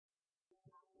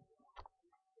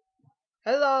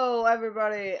Hello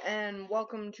everybody and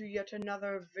welcome to yet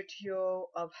another video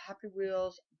of Happy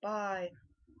Wheels by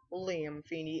Liam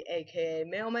Feeney aka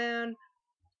Mailman,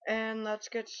 and let's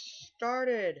get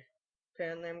started.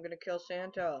 Apparently I'm gonna kill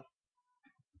Santa.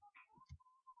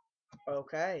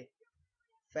 Okay.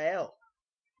 Fail.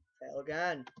 Fail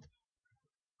again.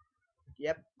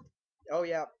 Yep. Oh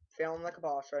yeah. Failing like a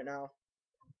boss right now.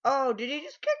 Oh, did he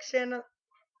just kick Santa?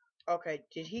 Okay,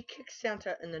 did he kick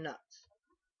Santa in the nuts?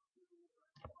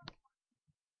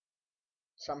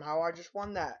 Somehow I just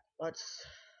won that. Let's...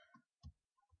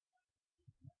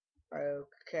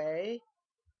 Okay.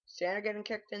 Santa getting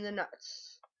kicked in the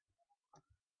nuts.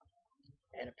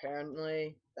 And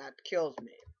apparently that kills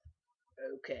me.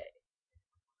 Okay.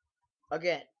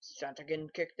 Again, Santa getting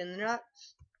kicked in the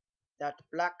nuts. That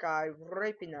black guy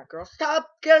raping that girl. Stop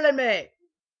killing me!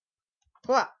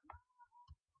 What?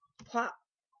 What?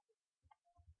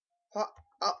 What?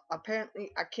 Oh,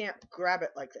 apparently I can't grab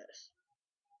it like this.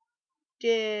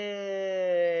 Dude.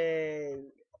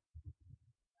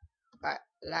 Alright,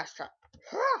 last try.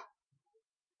 Huh.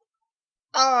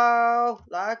 Oh,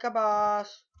 like a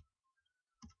boss.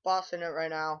 Bossing it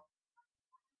right now.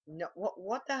 No,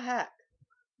 what the heck?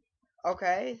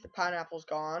 Okay, the pineapple's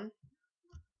gone.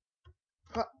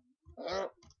 Huh.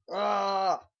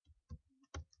 Uh,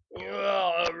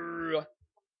 yeah,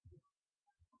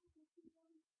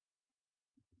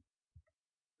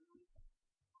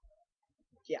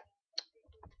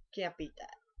 can't beat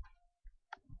that.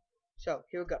 So,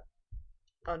 here we go.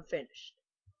 Unfinished.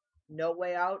 No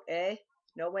way out, eh?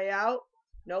 No way out?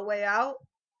 No way out?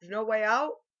 There's no way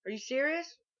out? Are you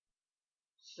serious?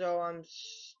 So, I'm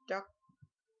stuck.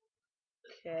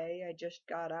 Okay, I just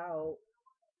got out.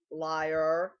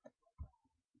 Liar.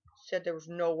 Said there was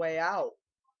no way out.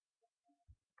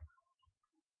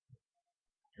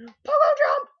 Pogo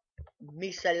jump!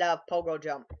 Misa love pogo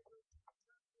jump.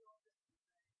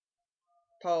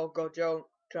 Pogo jump.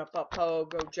 Jump up,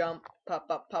 pogo jump. Pop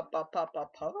up, pop up, pop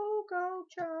up, pogo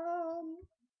jump.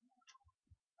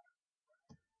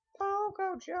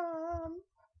 Pogo jump.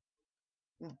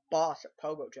 I'm boss at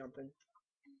pogo jumping.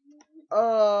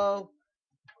 Oh,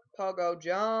 pogo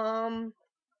jump.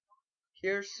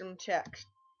 Here's some text.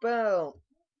 Boom.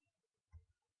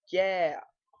 Yeah.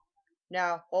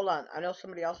 Now, hold on. I know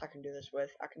somebody else I can do this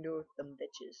with. I can do it with them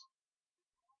bitches.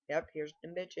 Yep, here's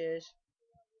them bitches.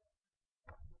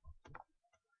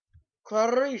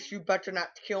 Clarice, you better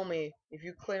not kill me. If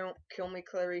you kill me,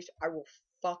 Clarice, I will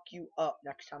fuck you up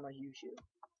next time I use you.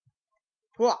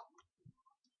 Hua!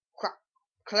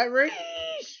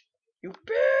 Clarice! You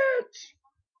bitch!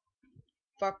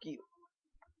 Fuck you.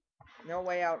 No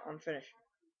way out, unfinished.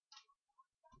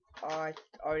 Oh, I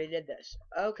already did this.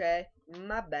 Okay,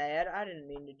 my bad. I didn't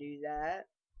mean to do that.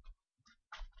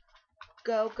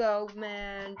 Go, go,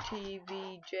 man,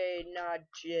 TVJ, not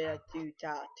Tuta,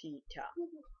 Tita.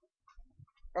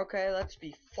 Okay, let's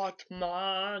be Fat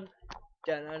Man.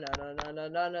 Fat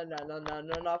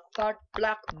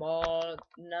Black Man.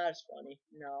 No, that's funny.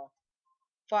 No.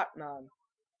 Fat Man.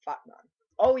 Fat Man.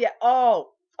 Oh, yeah.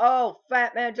 Oh,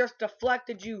 Fat Man just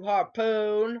deflected you,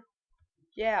 harpoon.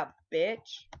 Yeah,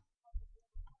 bitch.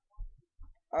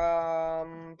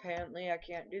 Apparently I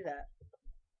can't do that.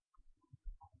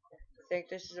 Think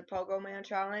this is a Pogo Man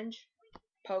challenge?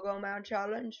 Pogo Man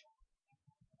challenge?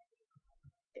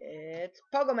 It's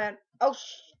Pogo Man. Oh,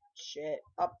 shit.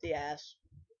 Up the ass.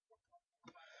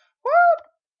 Woo!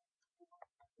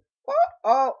 Woo!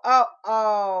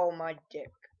 Oh, my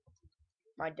dick.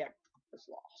 My dick was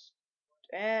lost.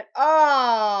 And,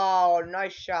 oh,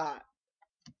 nice shot.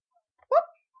 Whoop.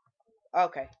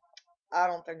 Okay. I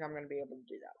don't think I'm going to be able to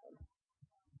do that one.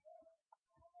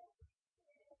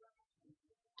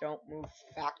 Don't move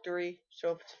factory.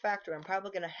 So if it's factory, I'm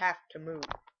probably going to have to move.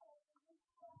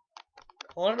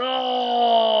 Come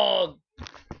on!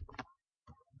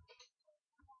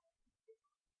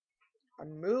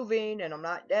 I'm moving and I'm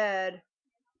not dead.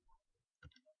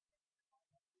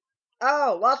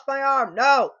 Oh, lost my arm.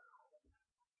 No!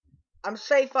 I'm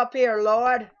safe up here,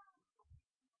 Lord.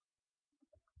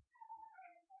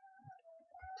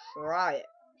 Try it.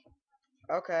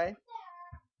 Okay.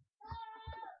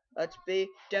 Let's be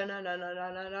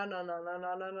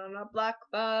Black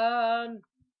Man.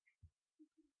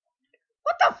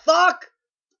 What the fuck?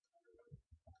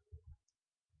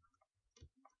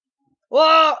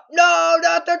 Whoa! No,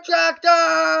 not the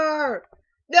tractor!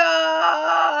 No!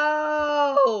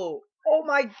 Oh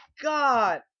my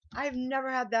god! I've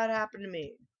never had that happen to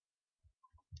me.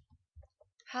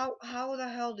 How the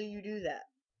hell do you do that?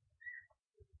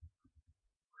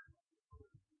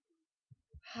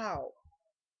 How?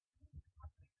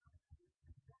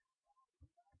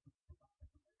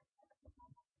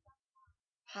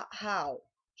 How?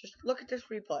 Just look at this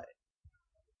replay.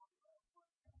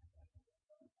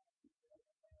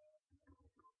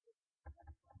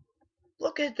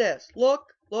 Look at this.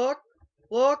 Look. One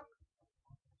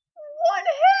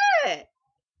hit!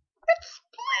 It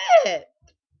split!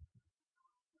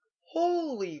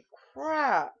 Holy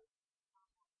crap.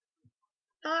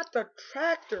 Not the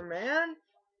tractor, man.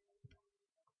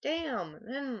 Damn, and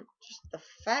then just the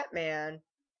fat man.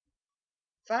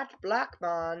 Fat black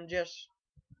man just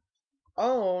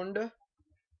owned.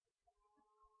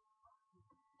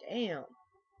 Damn.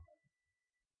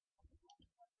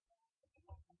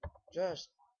 Just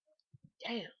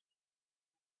damn.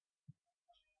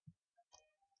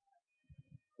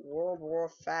 World War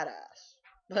fat ass.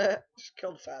 Just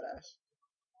killed fat ass.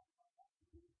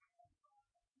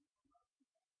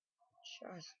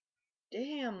 Just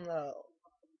damn though.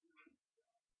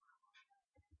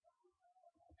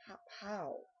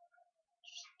 How?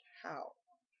 Just how?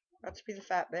 That's be the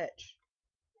fat bitch.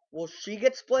 Will she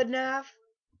get split in half?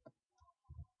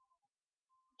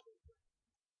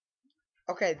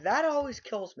 Okay, that always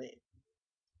kills me.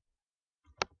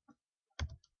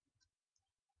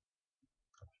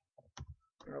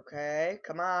 Okay,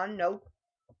 come on, nope.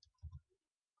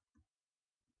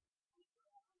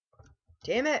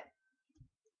 Damn it!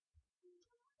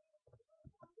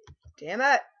 Damn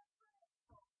it!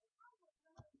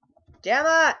 Damn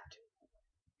it!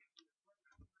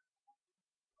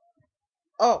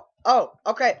 Oh,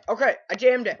 okay, I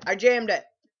jammed it.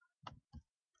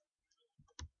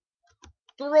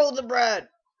 Throw the bread!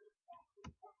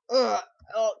 Ugh,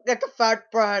 oh, get the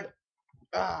fat bread!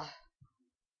 Ugh.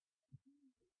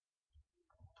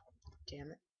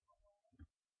 Damn it.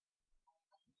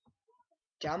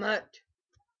 Damn it!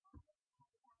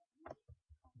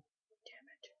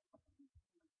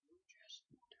 Just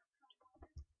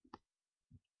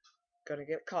gonna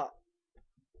get caught.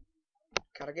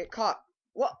 Gotta get caught.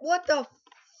 What the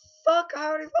fuck? I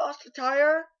already lost a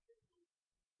tire?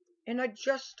 And I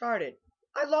just started.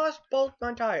 I lost both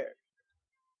my tires.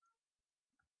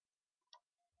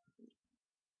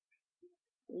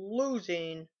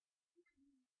 Losing.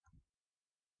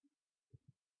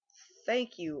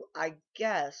 Thank you, I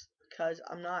guess, because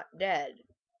I'm not dead.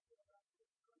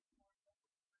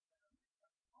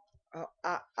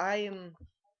 I am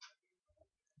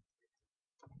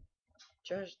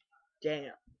just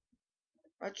damn.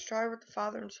 Let's try with the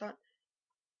father and son.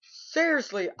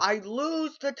 Seriously, I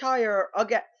lose the tire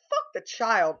again. Fuck the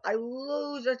child. I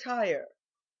lose a tire.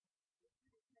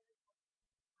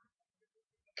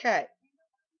 Okay.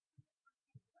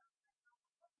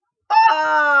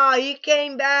 Ah, he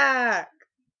came back.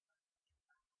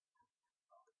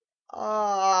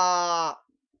 Ah.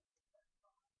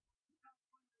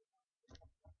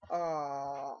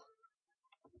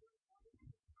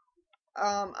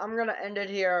 I'm gonna end it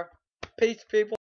here. Peace, people.